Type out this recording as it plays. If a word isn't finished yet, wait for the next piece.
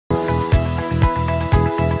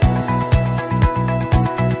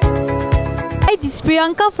is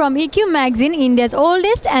Priyanka from EQ Magazine, India's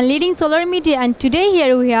oldest and leading solar media, and today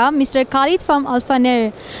here we have Mr. Khalid from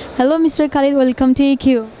Alphaner. Hello Mr. Khalid, welcome to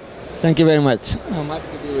EQ. Thank you very much. I'm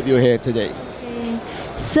happy to be with you here today. Okay.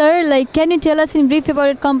 Sir, can you tell us in brief about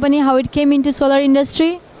your company, how it came into solar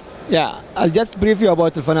industry? Yeah, I'll just brief you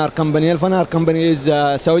about Alphaner company. Alphaner company is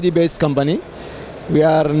a Saudi-based company. We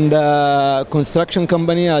are in the construction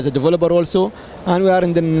company as a developer also, and we are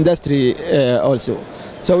in the industry also.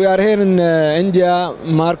 So we are here in India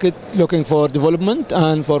market looking for development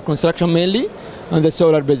and for construction mainly, and the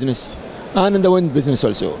solar business, and in the wind business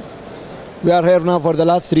also. We are here now for the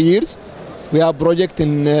last 3 years. We have project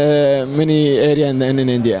in many areas in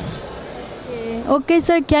India. Okay,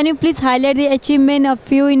 sir, can you please highlight the achievement of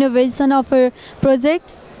few innovation of our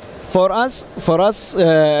project? For us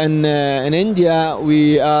in India,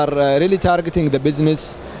 we are really targeting the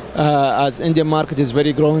business as Indian market is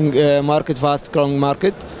very growing market, fast growing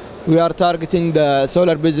market. We are targeting the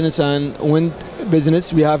solar business and wind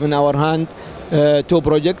business. We have in our hand 2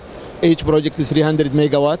 projects. Each project is 300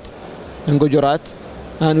 megawatt in Gujarat,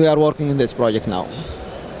 and we are working in this project now.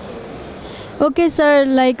 Okay, sir,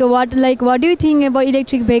 what do you think about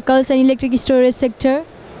electric vehicles and electric storage sector?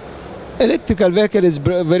 Electrical vehicle is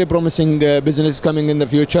very promising business coming in the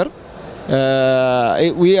future.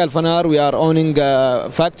 We Alphaner, we are owning a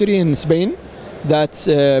factory in Spain that's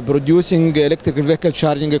producing electric vehicle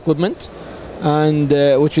charging equipment, and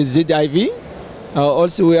which is ZIV.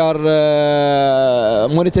 Also, we are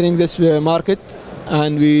monitoring this market,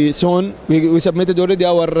 and we submitted already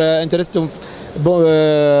our interest of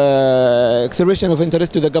expression of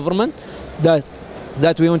interest to the government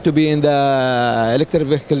that we want to be in the electric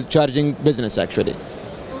vehicle charging business actually.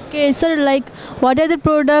 Okay, sir, what are the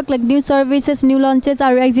product, new services, new launches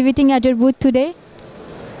are exhibiting at your booth today?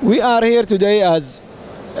 We are here today as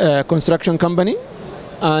a construction company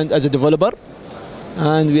and as a developer,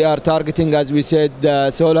 and we are targeting, as we said,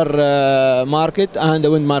 the solar market and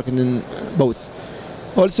the wind market in both.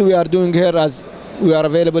 Also, we are doing here as we are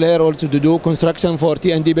available here also to do construction for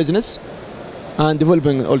T&D business and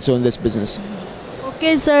developing also in this business.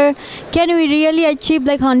 Okay, sir, can we really achieve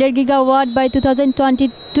 100 gigawatt by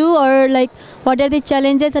 2022, or what are the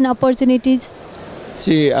challenges and opportunities?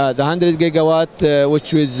 See, the 100 gigawatt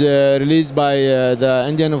which was released by the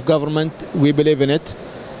Indian government, we believe in it,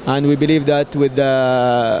 and we believe that with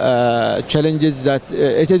the challenges that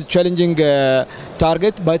it is challenging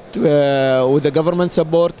target, but with the government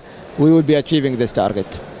support we will be achieving this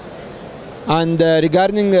target. And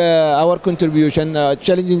regarding our contribution,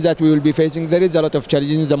 challenges that we will be facing, there is a lot of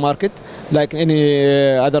challenges in the market, like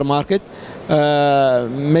any other market.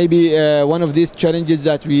 Maybe one of these challenges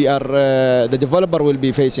that we are, the developer will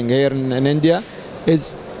be facing here in India,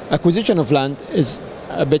 is acquisition of land is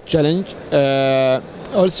a bit challenge.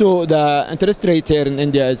 Also, the interest rate here in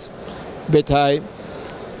India is a bit high.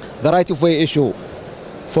 The right-of-way issue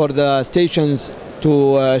for the stations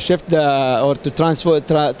to shift or to transport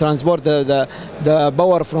the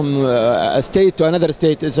power from a state to another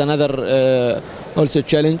state is another also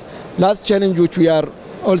challenge. Last challenge which we are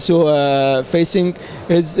also facing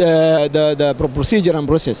is the procedure and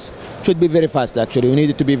process should be very fast actually. We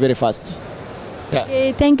need it to be very fast. Yeah.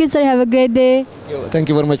 Okay, thank you sir, have a great day. Thank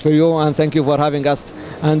you very much for you, and thank you for having us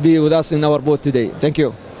and be with us in our booth today. Thank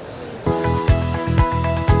you.